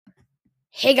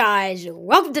Hey guys,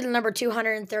 welcome to the number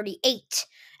 238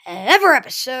 ever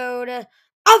episode of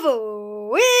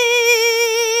Wiz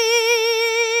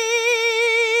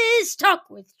Talk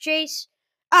with Chase.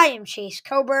 I am Chase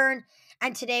Coburn,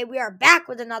 and today we are back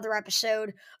with another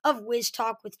episode of Wiz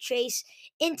Talk with Chase.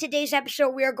 In today's episode,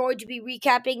 we are going to be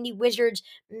recapping the Wizards'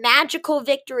 magical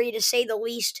victory, to say the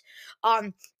least,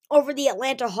 over the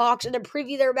Atlanta Hawks and to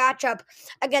preview their matchup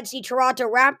against the Toronto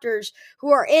Raptors, who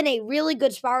are in a really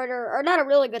good spot, or not a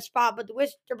really good spot, but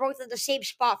they're both in the same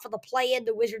spot for the play-in,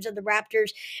 the Wizards and the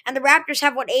Raptors. And the Raptors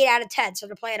have won 8 out of 10, so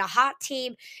they're playing a hot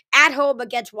team at home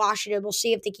against Washington. We'll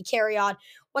see if they can carry on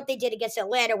what they did against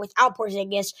Atlanta without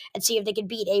Porzingis and see if they can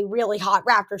beat a really hot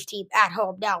Raptors team at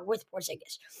home now with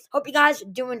Porzingis. Hope you guys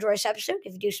do enjoy this episode.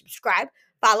 If you do, subscribe,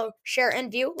 follow, share, and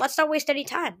view. Let's not waste any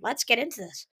time. Let's get into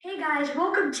this. Hey guys,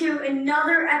 welcome to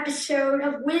another episode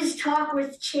of Wiz Talk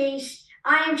with Chase.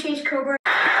 I am Chase Coburn.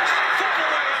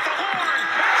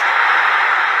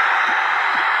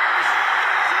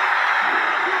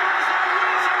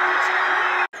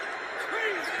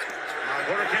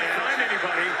 Porter can't find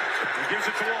anybody. He gives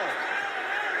it to Wall.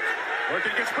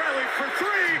 Working against Bradley for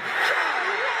three.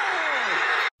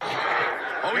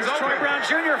 Oh, he's Troy Brown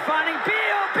Jr. finding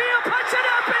Beal. Beal puts it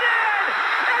up and in.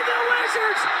 And the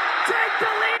Wizards take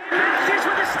the lead. Matthews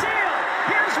with a steal.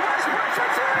 Here's Westbrook for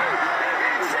three. He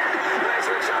hits it.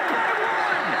 Wizards up by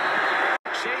one.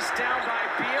 Chased down by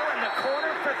Beal in the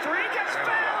corner for three. Gets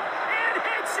fouled and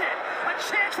hits it. A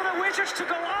chance for the Wizards to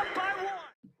go up by one.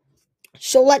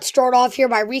 So let's start off here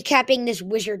by recapping this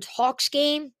Wizards-Hawks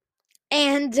game.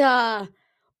 And,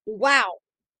 wow,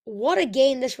 what a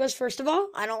game this was, first of all.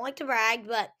 I don't like to brag,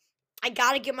 but I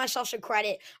got to give myself some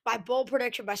credit. My bold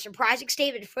prediction, my surprising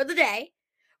statement for the day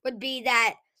would be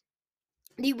that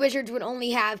the Wizards would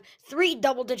only have 3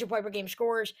 double-digit point per game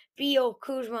scorers, Beal,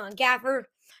 Kuzma, and Gafford.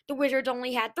 The Wizards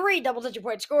only had 3 double-digit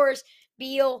point scorers,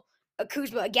 Beal,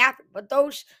 Kuzma, and Gafford. But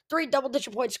those 3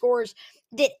 double-digit point scorers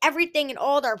did everything in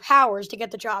all their powers to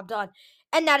get the job done.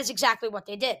 And that is exactly what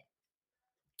they did.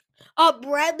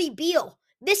 Bradley Beal.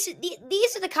 These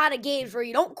are the kind of games where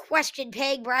you don't question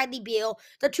paying Bradley Beal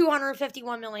the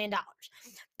 $251 million.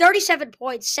 37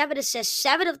 points, 7 assists,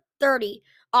 7 of 30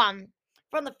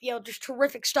 from the field. Just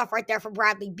terrific stuff right there from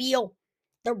Bradley Beal.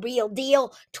 The real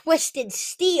deal. Twisted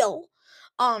steel.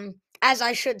 As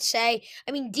I should say.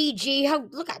 I mean, DG,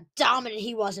 look how dominant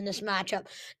he was in this matchup.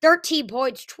 13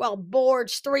 points, 12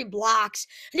 boards, 3 blocks.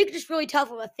 And you can just really tell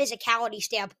from a physicality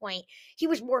standpoint, he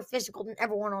was more physical than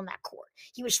everyone on that court.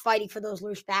 He was fighting for those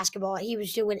loose basketball. He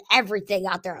was doing everything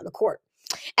out there on the court.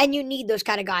 And you need those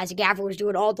kind of guys. Gafford was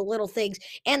doing all the little things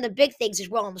and the big things as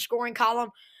well in the scoring column.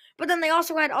 But then they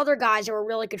also had other guys that were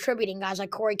really contributing, guys like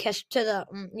Corey Kispert to the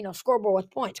scoreboard with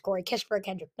points. Corey Kispert,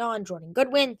 Kendrick Nunn, Jordan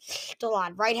Goodwin,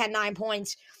 Delon Wright had 9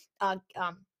 points. Deni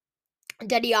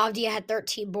Avdija had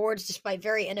 13 boards despite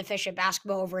very inefficient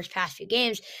basketball over his past few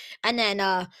games. And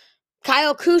then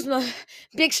Kyle Kuzma,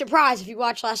 big surprise if you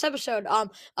watched last episode.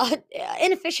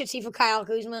 Inefficiency for Kyle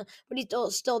Kuzma, but he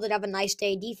still did have a nice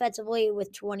day defensively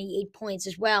with 28 points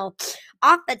as well.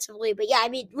 Offensively, but yeah, I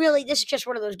mean, really, this is just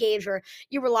one of those games where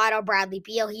you relied on Bradley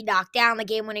Beal. He knocked down the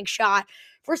game-winning shot.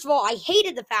 First of all, I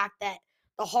hated the fact that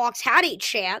the Hawks had a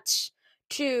chance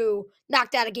to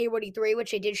knock down a game-winning 3, which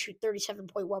they did shoot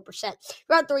 37.1%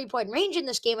 around 3-point range in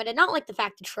this game. I did not like the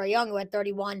fact that Trae Young, who had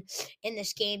 31 in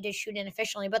this game, did shoot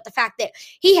inefficiently, but the fact that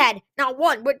he had not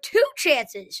 1, but 2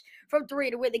 chances from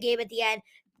 3 to win the game at the end.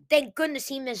 Thank goodness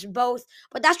he missed both,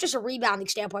 but that's just a rebounding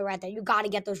standpoint right there. You got to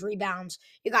get those rebounds.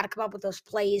 You got to come up with those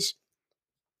plays.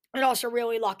 And also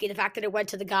really lucky the fact that it went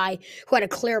to the guy who had a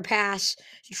clear pass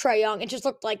to Trae Young. It just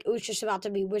looked like it was just about to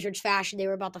be Wizards fashion. They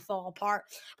were about to fall apart.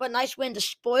 But nice win to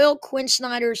spoil Quinn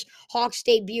Snyder's Hawks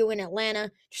debut in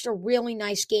Atlanta. Just a really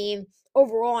nice game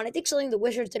overall. And I think something the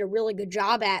Wizards did a really good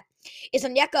job at is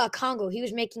Onyeka Okongwu. He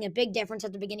was making a big difference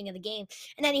at the beginning of the game.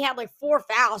 And then he had like 4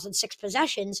 fouls in 6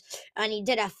 possessions. And he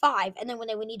did have 5. And then when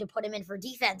they would need to put him in for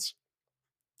defense,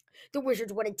 the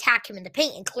Wizards would attack him in the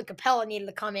paint, and Clint Capella needed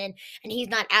to come in, and he's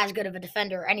not as good of a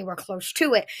defender anywhere close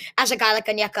to it as a guy like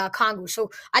Onyeka Okongwu. So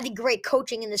I think great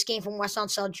coaching in this game from Wes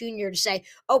Unseld Jr. to say,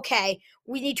 okay,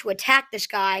 we need to attack this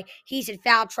guy. He's in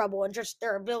foul trouble, and just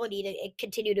their ability to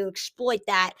continue to exploit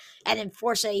that and then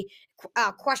force a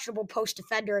questionable post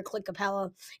defender in Clint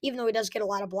Capella, even though he does get a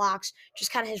lot of blocks.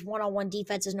 Just kind of his one-on-one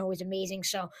defense isn't always amazing.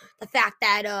 So the fact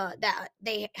that that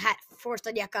they had forced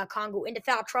Onyeka Okongwu into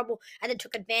foul trouble and then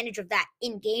took advantage of that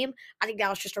in game, I think that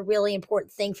was just a really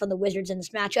important thing for the Wizards in this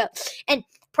matchup. And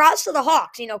props to the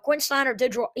Hawks. Quinn Snyder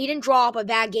didn't draw up a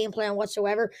bad game plan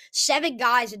whatsoever. 7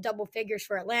 guys in double figures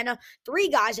for Atlanta, 3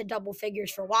 guys in double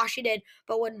figures for Washington.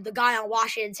 But when the guy on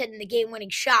Washington's hitting the game-winning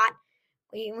shot,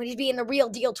 when he's being the real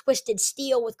deal twisted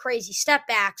steel with crazy step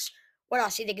backs, what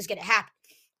else do you think is going to happen?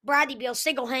 Bradley Beal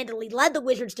single-handedly led the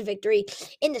Wizards to victory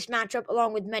in this matchup,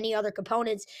 along with many other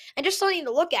components. And just something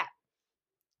to look at,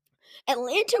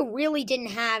 Atlanta really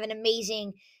didn't have an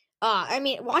amazing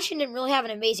Washington didn't really have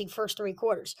an amazing first 3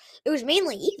 quarters. It was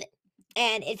mainly even.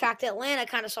 And in fact, Atlanta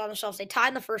kind of saw themselves. They tied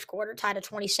in the first quarter, tied at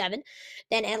 27.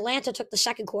 Then Atlanta took the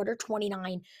second quarter,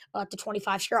 29 to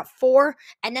 25. So you're up 4.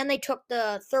 And then they took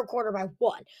the third quarter by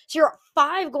 1. So you're up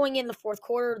 5 going in the fourth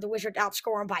quarter. The Wizards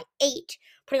outscoring by 8,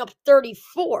 putting up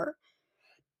 34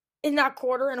 in that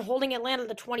quarter and holding Atlanta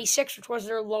to 26, which was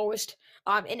their lowest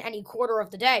in any quarter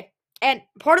of the day. And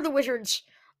part of the Wizards'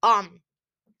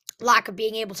 lack of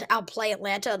being able to outplay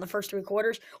Atlanta in the first 3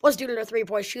 quarters was due to their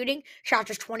 3-point shooting. Shot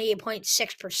just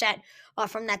 28.6%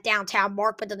 from that downtown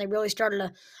mark, but then they really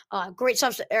started a great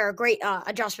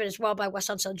adjustment as well by Wes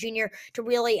Unseld Jr. to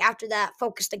really, after that,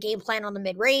 focus the game plan on the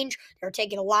mid-range. They were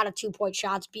taking a lot of 2-point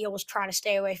shots. Beal was trying to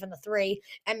stay away from the 3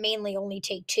 and mainly only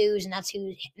take 2s, and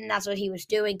that's what he was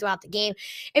doing throughout the game.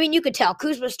 You could tell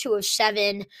Kuzma's 2 of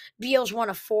 7, Beal's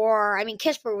 1 of 4.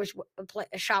 Kispert was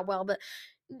shot well, but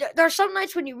there are some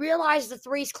nights when you realize the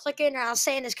 3's clicking, and I was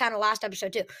saying this kind of last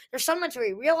episode too. There's some nights where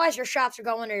you realize your shots are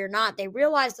going or you're not. They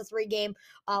realized the 3 game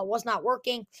was not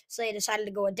working, so they decided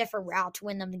to go a different route to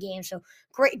win them the game. So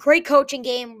great coaching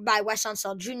game by Wes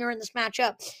Unseld Jr. in this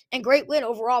matchup, and great win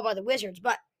overall by the Wizards.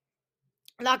 But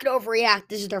I'm not going to overreact.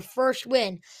 This is their first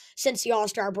win since the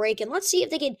All-Star break. And let's see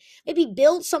if they can maybe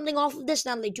build something off of this.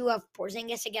 Now they do have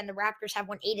Porzingis. Again, the Raptors have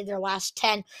won 8 of their last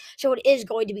 10. So it is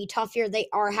going to be tough here. They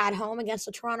are at home against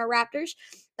the Toronto Raptors.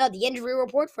 The injury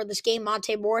report for this game,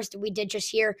 Monte Morris, that we did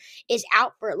just hear, is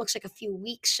out for, it looks like, a few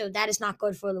weeks. So that is not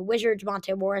good for the Wizards.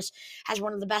 Monte Morris has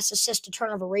one of the best assist to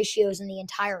turnover ratios in the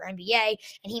entire NBA.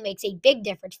 And he makes a big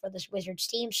difference for this Wizards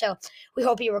team. So we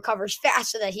hope he recovers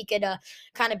fast so that he could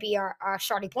kind of be our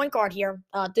starting point guard here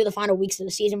through the final weeks of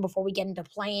the season before we get into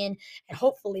play-in and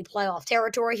hopefully playoff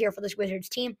territory here for this Wizards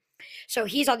team. So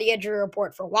he's on the injury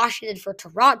report for Washington. For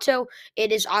Toronto,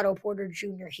 it is Otto Porter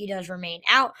Jr. He does remain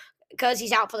out because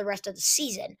he's out for the rest of the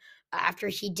season after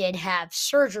he did have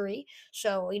surgery.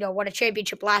 So, won a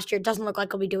championship last year. Doesn't look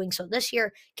like he'll be doing so this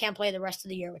year. Can't play the rest of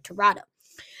the year with Toronto.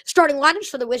 Starting lineups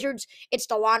for the Wizards, it's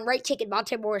DeLon Wright taking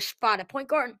Monte Morris' spot at point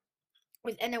guard.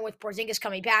 And then with Porzingis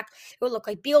coming back, it would look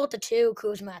like Beal at the 2,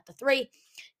 Kuzma at the 3,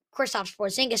 Kristaps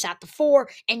Porzingis at the 4,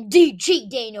 and DG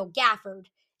Daniel Gafford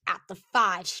at the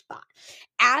 5 spot.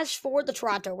 As for the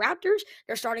Toronto Raptors,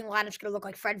 their starting lineup is going to look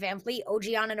like Fred VanVleet, OG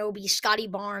Anunoby, Scotty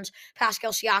Barnes,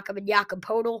 Pascal Siakam, and Jakob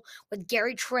Poeltl, with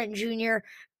Gary Trent Jr.,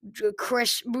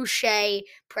 Chris Boucher,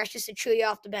 Precious Achiuwa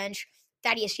off the bench,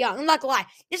 Thaddeus Young. I'm not going to lie,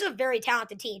 this is a very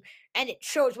talented team, and it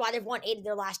shows why they've won 8 of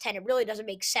their last 10. It really doesn't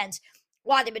make sense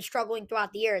why they've been struggling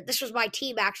throughout the year. This was my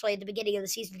team, actually, at the beginning of the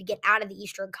season to get out of the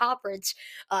Eastern Conference.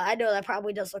 I know that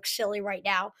probably does look silly right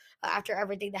now after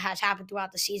everything that has happened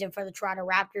throughout the season for the Toronto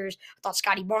Raptors. I thought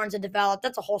Scotty Barnes had developed.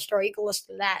 That's a whole story. You can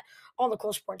listen to that on the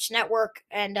Cool Sports Network.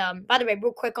 And by the way,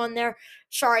 real quick on there,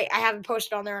 sorry, I haven't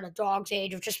posted on there in a dog's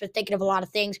age. I've just been thinking of a lot of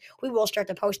things. We will start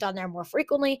to post on there more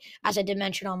frequently, as I did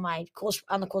mention on the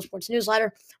Cool Sports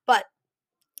newsletter. But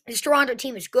this Toronto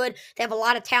team is good. They have a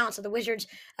lot of talent, so the Wizards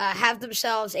have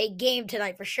themselves a game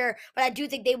tonight for sure. But I do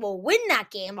think they will win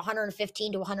that game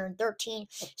 115 to 113,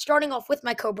 starting off with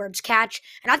my Coburn's catch.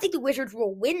 And I think the Wizards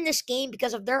will win this game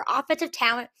because of their offensive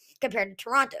talent compared to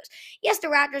Toronto's. Yes, the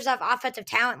Raptors have offensive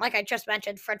talent, like I just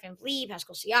mentioned, Fred VanVleet,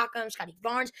 Pascal Siakam, Scotty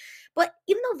Barnes. But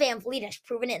even though VanVleet has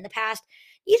proven it in the past,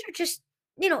 these are just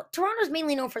Toronto's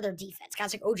mainly known for their defense.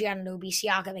 Guys like OG Anunoby,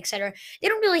 Siakam, etc. They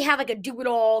don't really have like a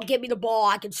do-it-all, give me the ball,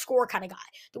 I can score kind of guy.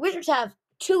 The Wizards have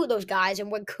 2 of those guys, and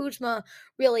when Kuzma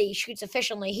really shoots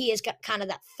efficiently, he is kind of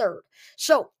that third.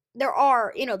 So there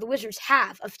are, the Wizards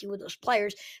have a few of those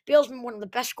players. Beal's been one of the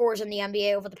best scorers in the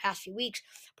NBA over the past few weeks.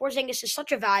 Porzingis is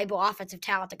such a valuable offensive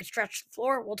talent that can stretch the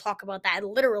floor. We'll talk about that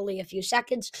in literally a few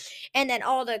seconds. And then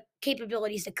all the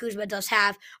capabilities that Kuzma does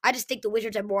have. I just think the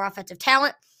Wizards have more offensive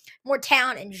talent. More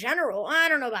talent in general. I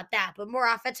don't know about that, but more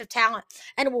offensive talent,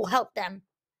 and it will help them.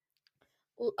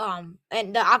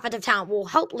 And the offensive talent will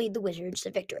help lead the Wizards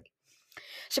to victory.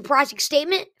 surprising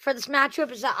statement for this matchup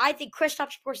is that I think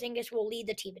Kristaps Porzingis will lead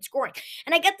the team in scoring.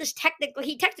 And I get this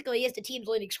he technically is the team's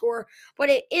leading scorer, but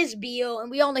it is Beal,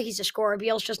 and we all know he's a scorer.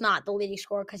 Beal's just not the leading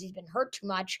scorer because he's been hurt too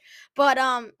much. But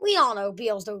we all know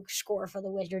Beal's the scorer for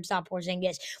the Wizards, not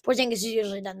Porzingis. Porzingis is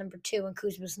usually the number 2, and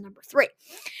Kuzma's the number 3.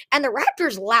 And the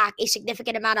Raptors lack a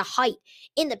significant amount of height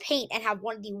in the paint and have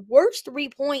one of the worst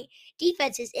three-point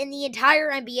defenses in the entire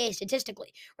NBA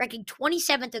statistically, ranking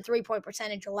 27th in three-point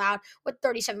percentage allowed with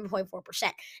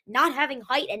 37.4%. Not having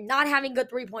height and not having good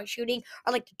three-point shooting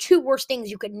are like the two worst things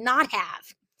you could not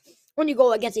have when you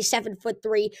go against a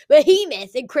 7'3"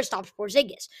 behemoth in Kristaps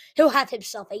Porzingis. He'll have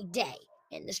himself a day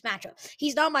in this matchup.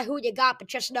 He's not my who you got, but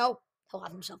just know he'll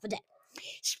have himself a day.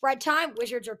 Spread time,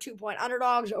 Wizards are 2-point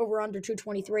underdogs, over under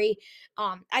 223.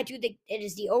 I do think it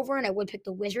is the over, and I would pick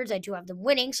the Wizards. I do have them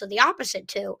winning, so the opposite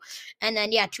too. And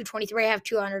then, 223, I have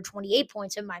 228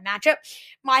 points in my matchup.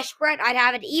 My spread, I'd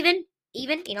have it even,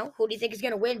 who do you think is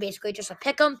going to win? Basically, just a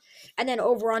pick 'em. And then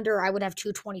over under, I would have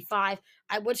 225.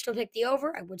 I would still pick the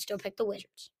over. I would still pick the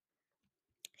Wizards.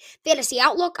 Fantasy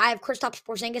outlook, I have Kristaps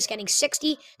Porzingis getting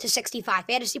 60 to 65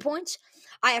 fantasy points.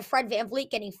 I have Fred VanVleet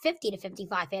getting 50 to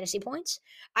 55 fantasy points.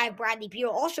 I have Bradley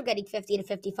Beal also getting 50 to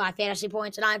 55 fantasy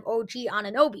points. And I have OG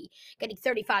Anunoby getting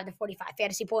 35 to 45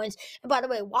 fantasy points. And by the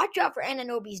way, watch out for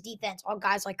Anunoby's defense on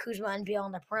guys like Kuzma and Beal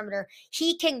on the perimeter.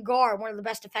 He can guard one of the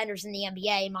best defenders in the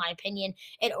NBA, in my opinion,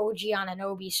 and OG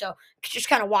Anunoby. So just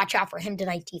kind of watch out for him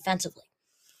tonight defensively.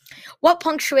 What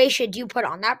punctuation do you put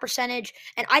on that percentage?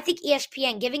 And I think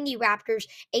ESPN giving the Raptors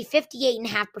a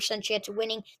 58.5% chance of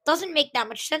winning doesn't make that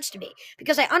much sense to me,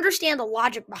 because I understand the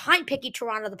logic behind picking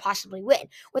Toronto to possibly win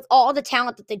with all the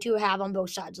talent that they do have on both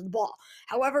sides of the ball.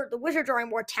 However, the Wizards are a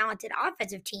more talented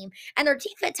offensive team, and their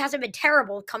defense hasn't been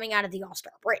terrible coming out of the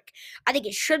All-Star break. I think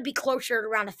it should be closer to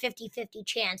around a 50-50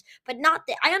 chance, but not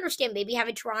that. I understand maybe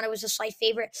having Toronto as a slight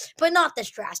favorite, but not this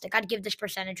drastic. I'd give this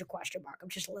percentage a question mark. I'm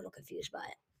just a little confused by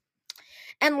it.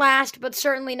 And last, but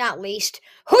certainly not least,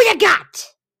 who you got?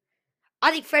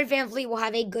 I think Fred VanVleet will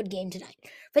have a good game tonight.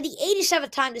 For the 87th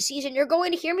time this season, you're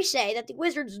going to hear me say that the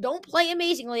Wizards don't play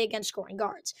amazingly against scoring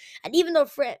guards. And even though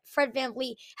Fred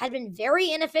VanVleet has been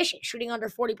very inefficient, shooting under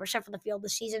 40% from the field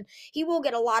this season, he will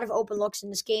get a lot of open looks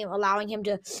in this game, allowing him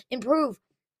to improve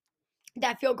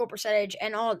that field goal percentage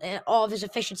and all of his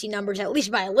efficiency numbers, at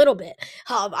least by a little bit.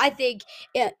 I think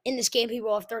in this game, he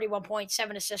will have 31 points,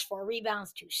 7 assists, 4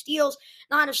 rebounds, 2 steals,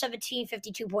 9 of 17,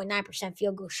 52.9%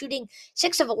 field goal shooting,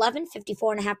 6 of 11,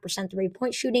 54.5%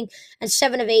 three-point shooting, and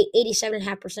 7 of 8,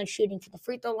 87.5% shooting for the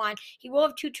free throw line. He will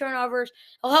have 2 turnovers.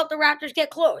 He'll help the Raptors get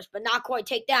close, but not quite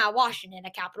take down Washington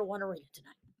at Capital One Arena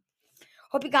tonight.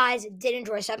 Hope you guys did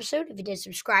enjoy this episode. If you did,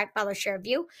 subscribe, follow, share,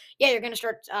 view. You're going to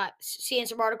start seeing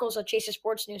some articles on Chase's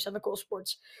Sports News and the Cool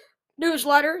Sports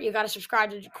newsletter. You got to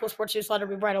subscribe to the Cool Sports newsletter.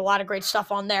 We write a lot of great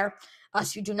stuff on there.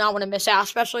 So you do not want to miss out,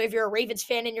 especially if you're a Ravens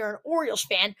fan and you're an Orioles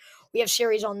fan. We have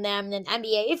series on them and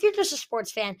NBA. If you're just a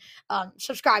sports fan,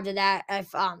 subscribe to that. If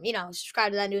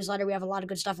subscribe to that newsletter. We have a lot of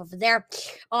good stuff over there.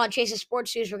 On Chase's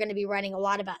Sports News, we're going to be writing a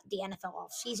lot about the NFL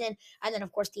offseason. And then,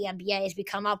 of course, the NBA has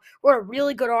become up. We're a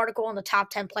really good article on the top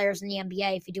 10 players in the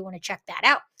NBA if you do want to check that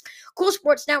out. Cool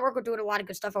Sports Network, we're doing a lot of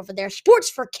good stuff over there. Sports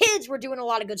for Kids, we're doing a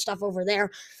lot of good stuff over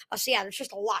there. There's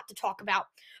just a lot to talk about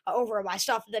over my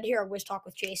stuff. And then here at Wiz Talk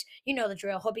with Chase, you know the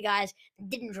drill. Hope you guys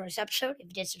did enjoy this episode. If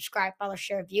you did, subscribe, follow,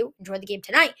 share, view. Enjoy the game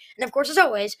tonight. And of course, as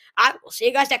always, I will see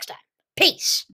you guys next time. Peace.